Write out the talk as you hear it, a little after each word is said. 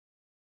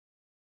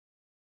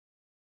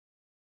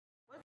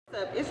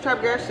What's up? It's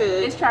Trap Girlz.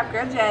 It's Trap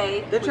Girl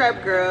J. The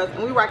Trap Girlz,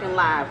 and we rocking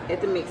live at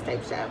the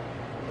mixtape show.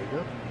 There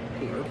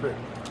you go. Perfect.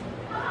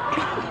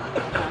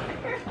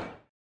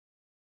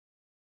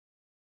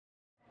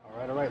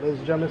 All right, ladies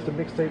and gentlemen, it's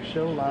the mixtape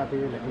show live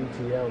here in the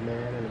ATL,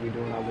 man, and we're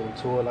doing our little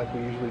tour like we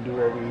usually do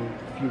every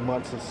few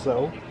months or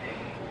so.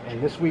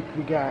 And this week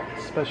we got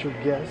special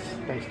guests,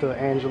 thanks to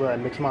Angela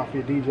and Mix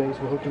Mafia DJs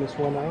for hooking this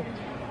one up.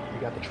 We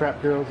got the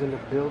Trap Girlz in the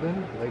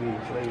building. Ladies,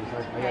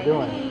 how y'all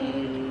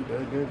doing?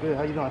 Good.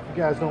 How you doing? If you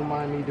guys don't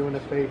mind me doing a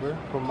favor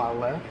from my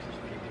left,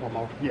 my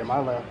left,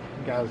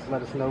 you guys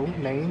let us know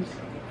names.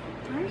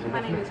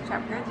 My name is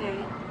Trap Girl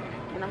J.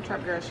 And I'm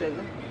Trap Girlz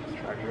Sugar.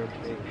 Trap Girl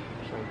J.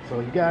 So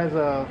you guys,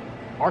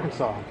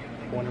 Arkansas,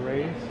 born and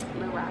raised?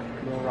 Little Rock.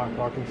 Little Rock,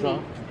 Arkansas.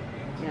 Me.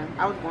 Yeah,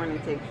 I was born in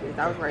Texas.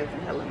 I was raised in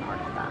Helen,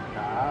 Arkansas.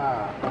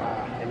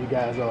 And you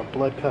guys are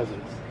blood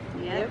cousins.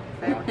 Yep,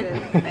 favorite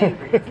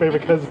cousins.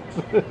 Favorite cousins.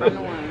 From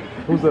the one.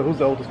 Who's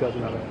the oldest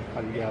cousin out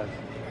of you guys?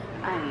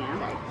 I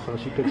am. So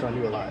she picks on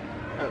you a lot.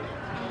 Oh.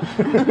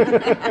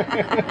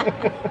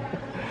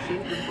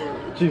 She's the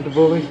bully. She's the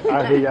bully?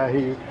 I hear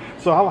you.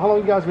 So how long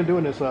you guys been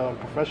doing this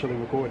professionally,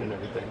 recording and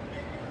everything?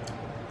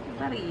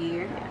 About a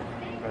year.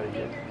 About a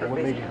year. And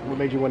what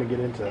made you want to get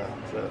into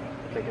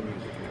making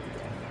music?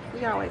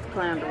 We always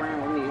clowned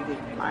around with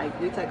music. Like,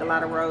 we take a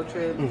lot of road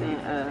trips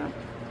and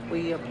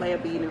we play a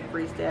beat and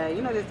freestyle.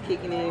 You know, just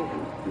kicking it,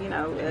 you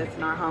know, us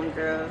and our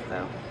homegirls.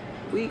 So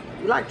we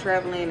like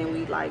traveling and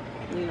we like,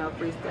 you know,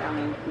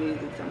 freestyling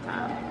music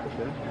sometimes.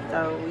 Okay.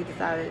 So we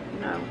decided,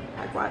 you know,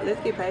 like, why, let's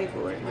get paid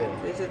for it.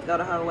 Yeah. Let's just go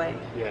the whole way.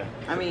 Yeah.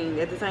 I mean,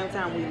 at the same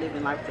time, we live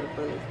in life to the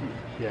fullest.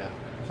 Yeah.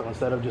 So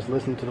instead of just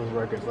listening to those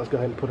records, let's go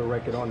ahead and put a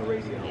record on the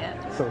radio. Yeah.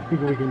 So we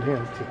can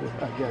dance to it.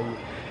 I get you.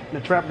 And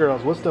the Trap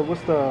Girlz, what's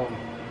the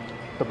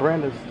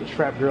brand is the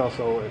Trap Girlz,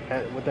 so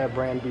would that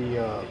brand be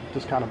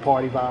just kind of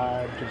party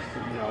vibe, just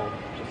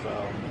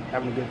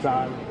having a good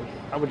time?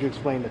 How would you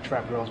explain the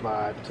Trap Girlz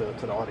vibe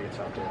to the audience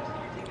out there?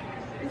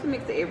 It's a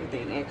mix of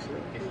everything,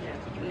 actually.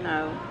 You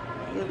know,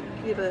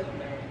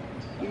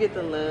 you get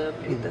the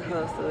love, you get the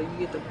hustle, you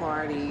get the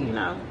party, you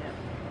know.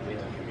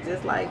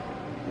 Just like,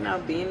 you know,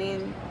 being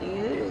in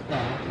your hood.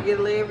 You get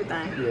a little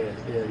everything.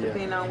 Yeah.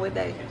 Depending on what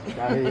day.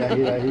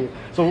 I hear.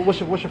 So what's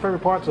your favorite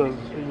part? So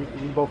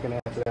you both can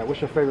answer that.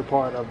 What's your favorite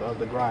part of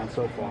the grind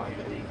so far,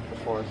 as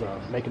far as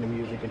making the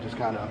music and just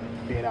kind of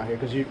being out here?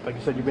 Because like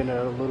you said, you've been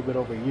there a little bit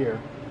over a year,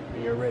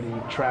 and you're already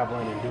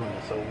traveling and doing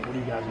it. So what do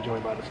you guys enjoy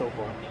about it so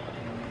far?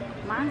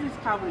 Mine is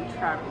probably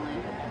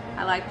traveling.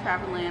 I like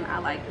traveling. I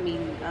like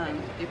meeting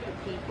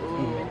different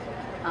people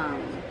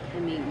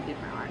and meeting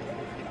different artists.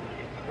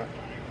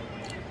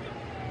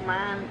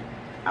 Mine,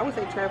 I would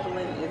say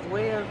traveling as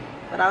well,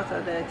 but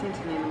also the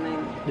attention and the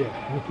money. Yeah.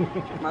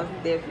 Most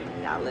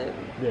definitely, I love it.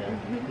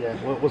 Yeah.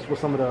 What's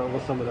some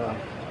of the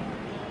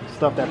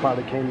stuff that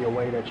probably came your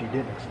way that you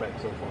didn't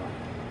expect so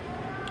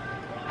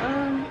far?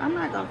 I'm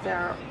not gonna say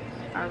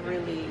I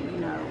really, you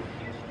know,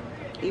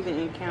 even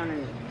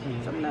encountered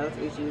some of those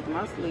issues.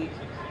 Mostly,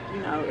 you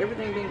know,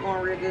 everything been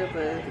going real good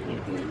for us.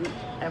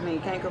 I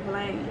mean, can't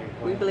complain.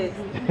 We blessed.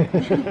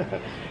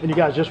 And you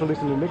guys just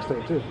released a new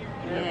mixtape too.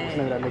 Yeah. What's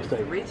the name of that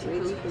mixtape? Rich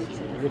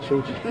Hoochie. Rich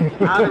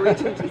Hoochie. All the Rich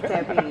Hoochies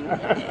tap in.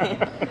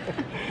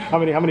 How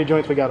many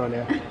joints we got on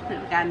there? We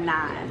got 9.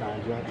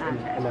 9 joints. Nine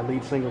And that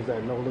lead single's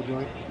that Nola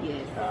joint?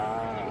 Yes.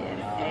 Yes.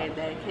 And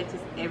that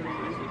catches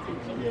everyone's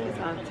attention. It's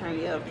gonna turn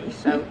you up for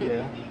sure.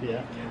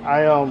 Yeah.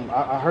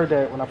 I heard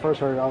that when I first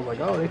heard it, I was like,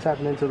 oh, they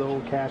tapping into the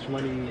old Cash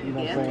Money, you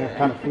know what I'm saying,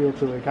 kind of feel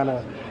to it, kind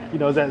of, you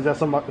know, is that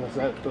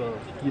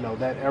you know,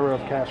 that era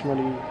of Cash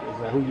Money, is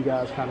that who you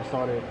guys kind of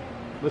started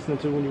listening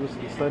to when you was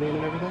studying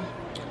and everything?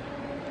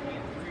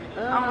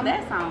 On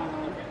that song,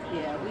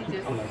 yeah, we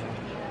just...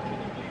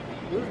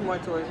 We was more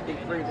towards Big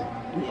Frida.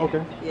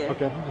 Yeah.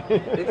 Okay.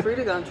 Big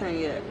Frida gonna turn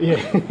you up. Yeah.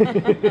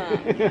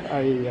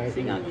 I hear.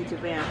 She gonna get you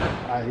down.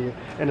 I hear.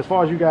 And as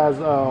far as you guys,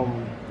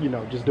 you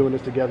know, just doing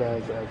this together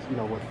as you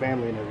know, with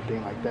family and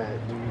everything like that,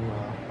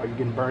 are you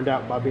getting burned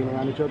out by being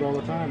around each other all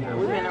the time?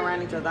 We've been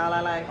around each other all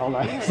our life. All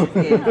life.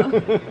 Yeah.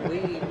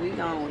 We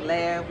gonna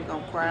laugh, we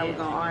gonna cry, we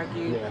gonna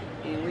argue, Yeah.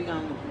 and we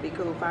gonna be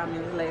cool 5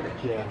 minutes later.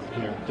 Yeah.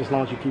 Just as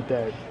long as you keep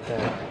that,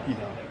 you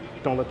know,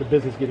 don't let the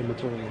business get in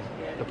between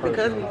the person.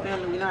 Because we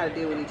family, we know how to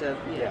deal with each other.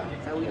 Yeah.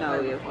 So we know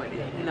if,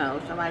 you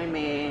know, somebody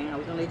mad,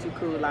 we're gonna let you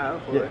cool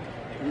out. Or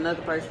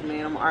another person,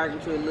 man, I'm gonna argue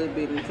with you a little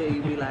bit until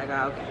you be like,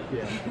 oh, okay.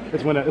 Yeah.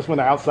 It's when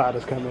the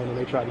outsiders come in and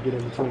they try to get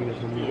in between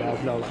us when you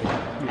guys know, like,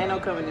 ain't no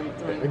coming in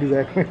between.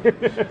 Exactly.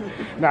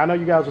 Now I know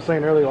you guys were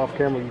saying earlier off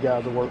camera, you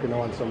guys are working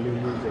on some new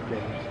music,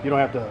 and you don't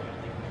have to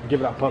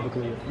give it out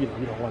publicly if you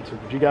don't want to.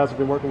 But you guys have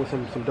been working with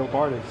some dope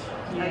artists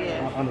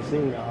on the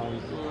scene.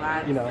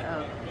 You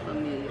know.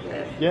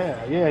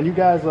 Yeah, and you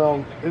guys,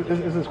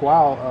 it's just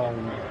wild,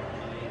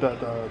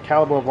 the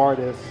caliber of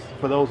artists,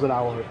 for those in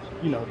our,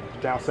 you know,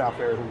 down south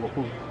area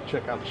who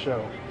check out the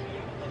show.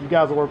 You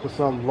guys have worked with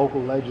some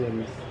local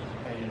legends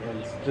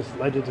and just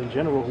legends in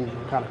general who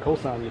kind of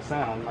co-sign your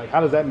sound. Like, how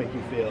does that make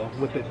you feel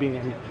with it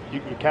being,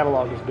 your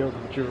catalog is built,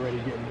 but you're already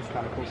getting this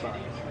kind of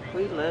co-signs?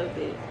 We loved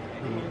it.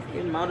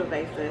 It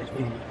motivates us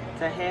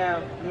to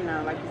have, you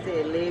know, like you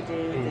said,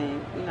 legends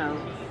and, you know,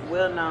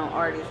 well-known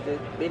artists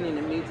that's been in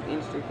the music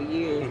industry for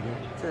years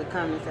to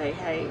come and say,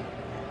 hey,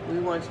 we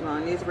want you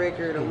on this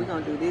record, or we're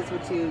going to do this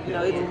with you. You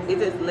know, it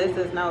just lets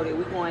us know that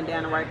we're going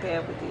down the right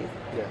path with this.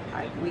 Yeah.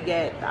 Like, we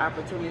got the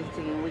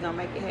opportunity and we're going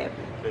to make it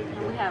happen.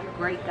 And we have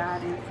great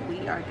guidance.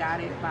 We are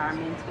guided by our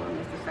mentor,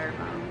 Mr Serv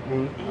On.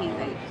 And he's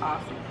an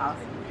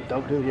awesome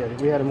Dope dude, yeah.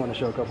 We had him on the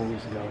show a couple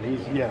weeks ago. And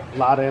he's, a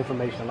lot of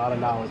information, a lot of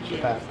knowledge to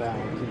pass down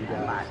to you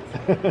guys.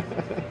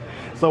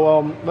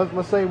 So,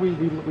 let's say we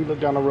look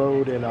down the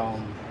road and,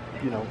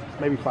 you know,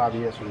 maybe 5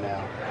 years from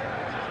now.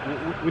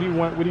 What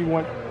do you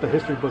want the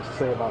history books to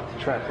say about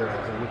Trap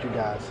Girlz and what you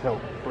guys help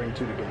bring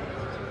to the game?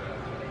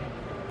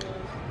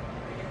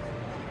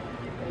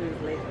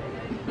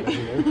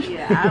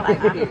 Yeah, I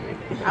like it.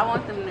 I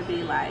want them to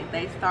be like,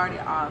 they started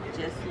off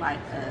just like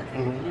us,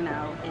 you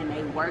know, and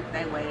they worked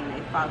their way and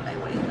they fought their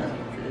way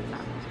up to the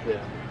top.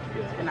 Yeah.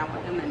 And I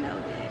want them to know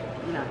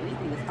that, you know,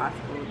 anything is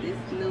possible. This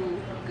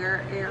new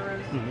girl era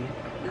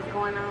that's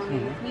going on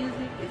in this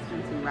music is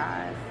going to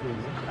rise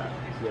up.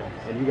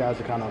 Yeah, and you guys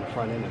are kind of on the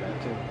front end of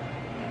that too,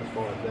 as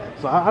far as that.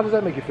 So how does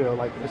that make you feel?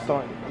 Like it's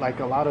starting, like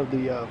a lot of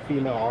the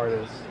female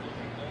artists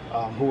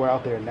who are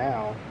out there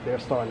now, they're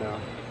starting to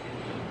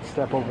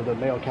step over the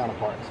male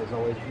counterparts. There's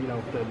always, you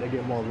know, they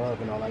get more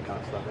love and all that kind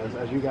of stuff.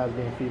 As you guys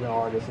being female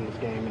artists in this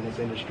game, in this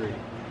industry,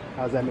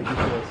 how does that make you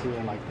feel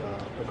seeing like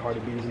the Cardi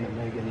B's and the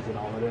Megans and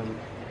all of them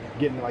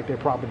getting like their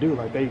proper due?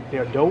 Like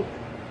they're dope.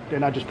 They're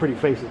not just pretty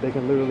faces. They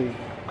can literally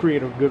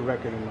create a good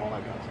record and all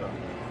that kind of stuff.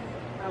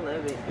 I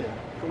love it. Yeah.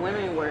 The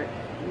women were,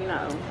 you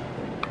know,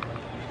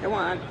 they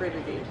weren't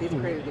uncredited,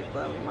 discredited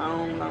for a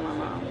long time.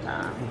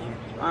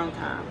 Long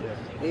time.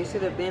 Yeah. It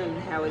should have been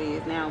how it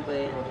is now,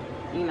 but,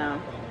 you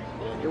know,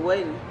 it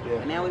wasn't. Yeah.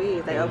 But now it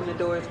is. They open the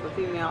doors for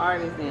female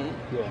artists and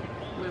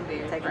We're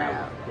very take it proud.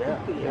 out.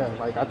 Yeah.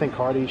 Like I think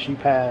Cardi, she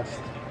passed,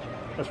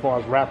 as far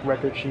as rap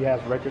records, she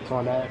has records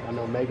on that. I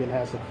know Megan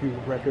has a few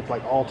records,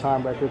 like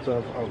all-time records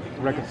of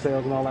record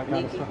sales and all that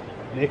kind of stuff.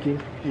 Nicki,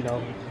 you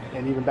know,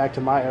 and even back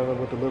to my era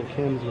with the Little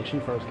Kims when she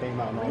first came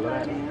out and all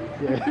that.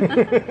 Yeah.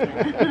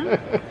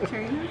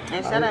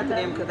 And shout out to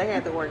them because they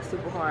had to work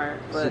super hard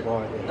for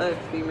us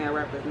female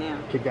rappers now.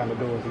 Kick down the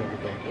doors and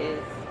everything.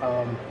 Yes.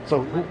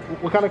 So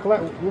what kind of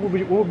collab? What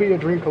would be your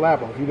dream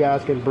collab? If you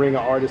guys can bring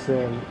an artist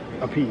in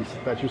a piece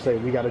that you say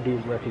we got to do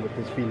a record with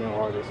this female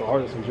artist or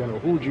artists in general,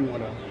 who would you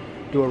want to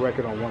do a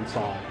record on one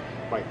song?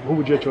 Like, who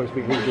would your choice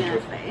be? Who would your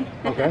choice be?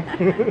 Okay.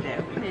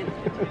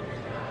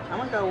 I'm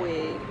gonna go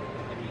with.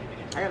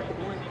 I gotta pick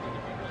one.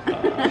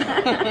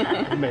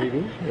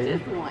 Maybe.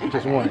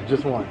 Just one.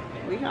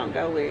 I'm gonna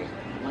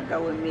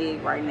go with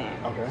Meg right now.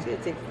 Okay. She'll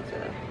take the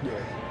job.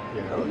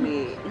 Yeah. Go with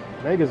Meg.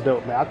 Meg is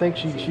dope, man. I think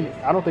she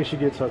I don't think she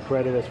gets her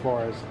credit as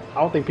far as,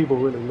 I don't think people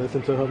really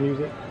listen to her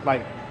music.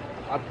 Like,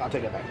 I'll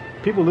take that back.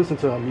 People listen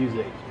to her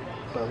music,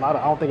 but I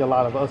don't think a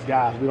lot of us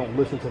guys, we don't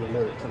listen to the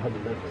lyrics and her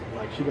delivery.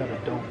 Like, she got a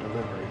dope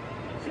delivery.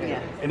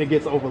 And it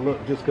gets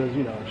overlooked just because,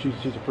 you know, she's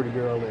a pretty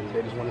girl and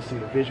they just want to see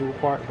the visual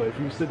part. But if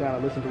you sit down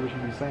and listen to what she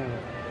be saying,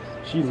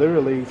 she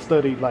literally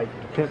studied like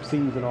Pimp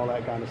C's and all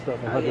that kind of stuff,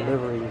 and her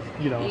delivery is,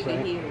 you know what I'm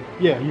saying? Hear it.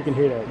 Yeah, you can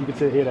hear that. You can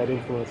hear that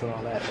influence and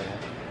all that, man.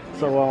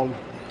 So,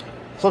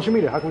 social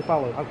media, how can we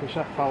follow the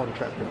Trap Girlz?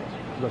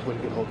 The best way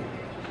to get hold of you.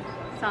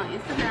 So on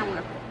Instagram,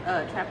 we're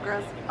Trap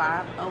Girlz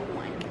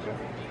 501. Okay.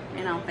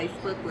 And on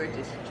Facebook, we're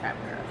just Trap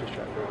Girlz. Just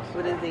Trap Girlz.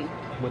 What is it?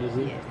 What is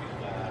it? Yes.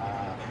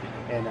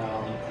 And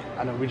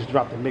I know we just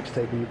dropped a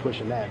mixtape and you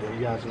pushing that. But you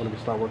guys are going to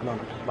start working on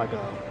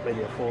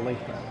maybe a full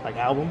length like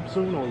album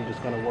soon, or are you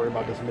just going to worry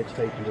about this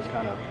mixtape and just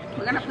kind of?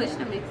 We're going to push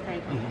the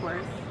mixtape, of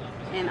course,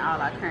 and all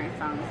our current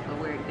songs, but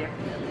we're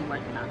definitely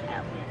working on the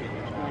album.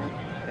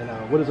 And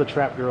what does a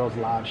Trap Girlz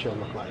live show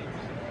look like?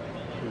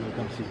 When you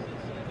come see it?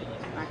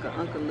 Like an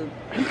Uncle Luke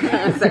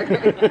concert.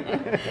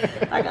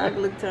 Like an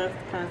Uncle Luke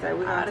concert.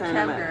 We're All gonna the turn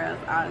Trap them up. Girls,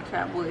 all the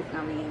Trap Boys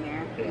gonna be in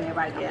there. And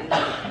everybody gonna be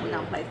there. We're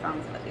gonna play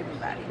songs for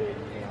everybody.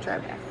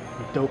 Trap guys.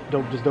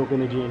 Dope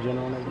energy in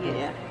general and everything?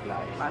 Yeah.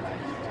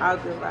 Nice. All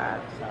good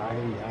vibes.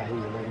 I hear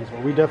you, ladies.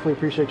 Well, we definitely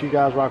appreciate you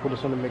guys rocking with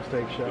us on the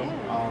mixtape show.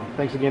 Yeah.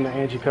 Thanks again to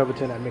Angie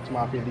Coverton at Mix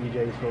Mafia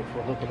DJs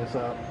for hooking us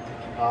up.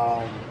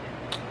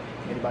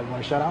 Anybody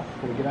want to shout out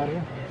before we get out of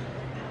here?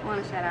 I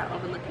want to shout out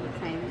Overlook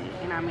Entertainment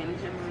and our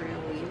manager, Maria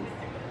Williams,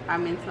 our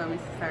mentor,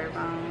 Mr Serv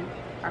On,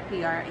 our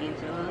PR,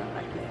 Angela,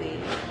 like you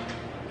said,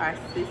 our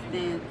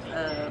assistant,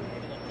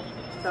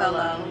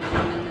 Solo,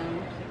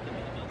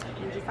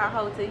 and just our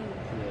whole team.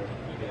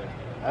 Yeah.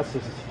 That's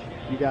just,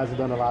 you guys have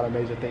done a lot of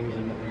major things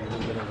in the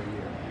movement over the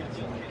year, man.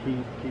 So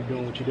keep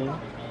doing what you're doing.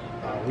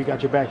 We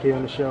got your back here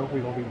on the show.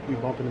 We're going to be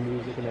bumping the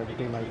music and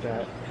everything like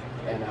that.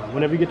 And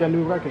whenever you get that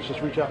new record,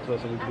 just reach out to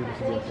us and we can do this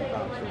again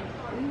sometime soon.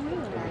 We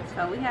will.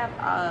 So we have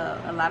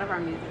a lot of our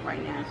music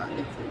right now is on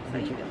YouTube, so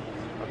you can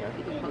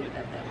You can pull it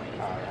up that way.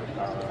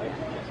 All right.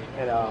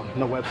 And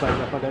no website,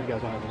 nothing like that? You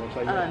guys don't have a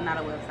website yet? Not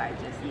a website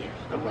just yet,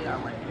 but we are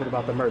working. What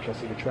about the merch? I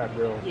see the Trap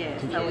Girl. Yeah,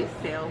 so we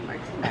sell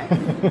merchandise.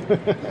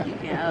 You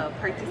can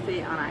purchase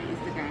it on our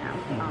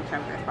Instagram, on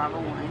Trap Girlz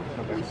 501.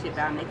 Okay. We ship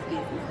out next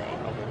business day.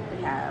 Okay.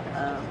 We have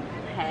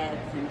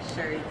hats and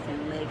shirts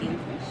and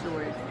leggings and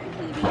shorts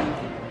and hoodies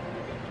and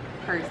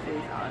purses,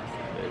 all that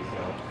stuff. There you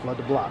go. Flood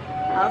the block.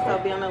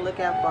 Also, be on the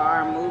lookout for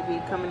our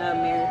movie coming up,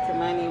 Married to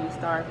Money. We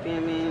start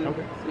filming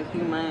Okay. in a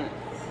few months.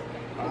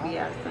 We'll be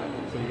out soon.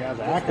 So you guys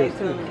are Just actors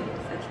stay too. tuned.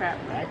 It's a trap.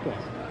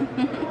 Actors.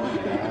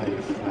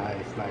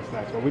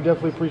 Nice. Well, we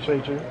definitely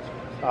appreciate you.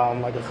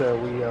 Like I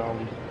said,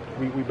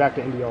 we back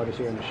to indie artists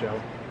here in the show.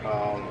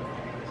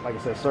 Like I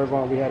said, Serv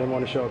On, we had him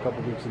on the show a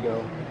couple weeks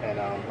ago, and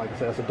like I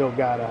said, that's a dope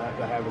guy to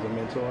have as a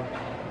mentor.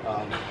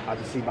 I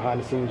just see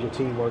behind the scenes your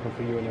team working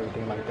for you and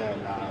everything like that.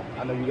 And,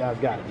 I know you guys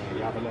got it, man.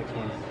 Y'all the next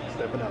one's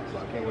stepping up, so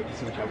I can't wait to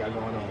see what y'all got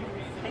going on.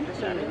 Thank you.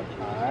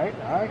 All right.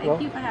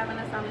 Thank you for having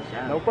us on the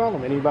show. No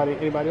problem. Anybody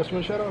else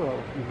want to shout out?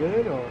 Or you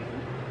good? Or all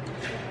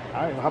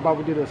right. Well, how about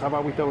we do this? How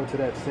about we throw it to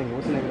that single?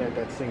 What's the name of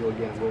that single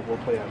again? We'll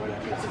play that right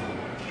after this.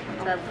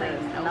 Trap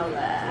Girlz, no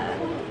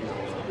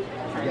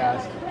lie.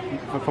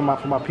 Guys, for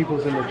my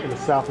peoples in the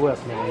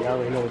Southwest, man, you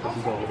already know what this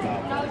is all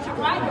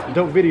about.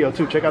 Dope video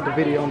too. Check out the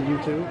video on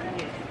YouTube,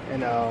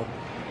 and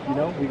you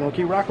know we're gonna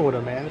keep rocking with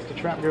them, man. It's the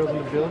Trap Girlz in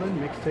the building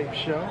mixtape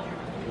show.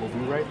 We'll be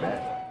right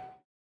back.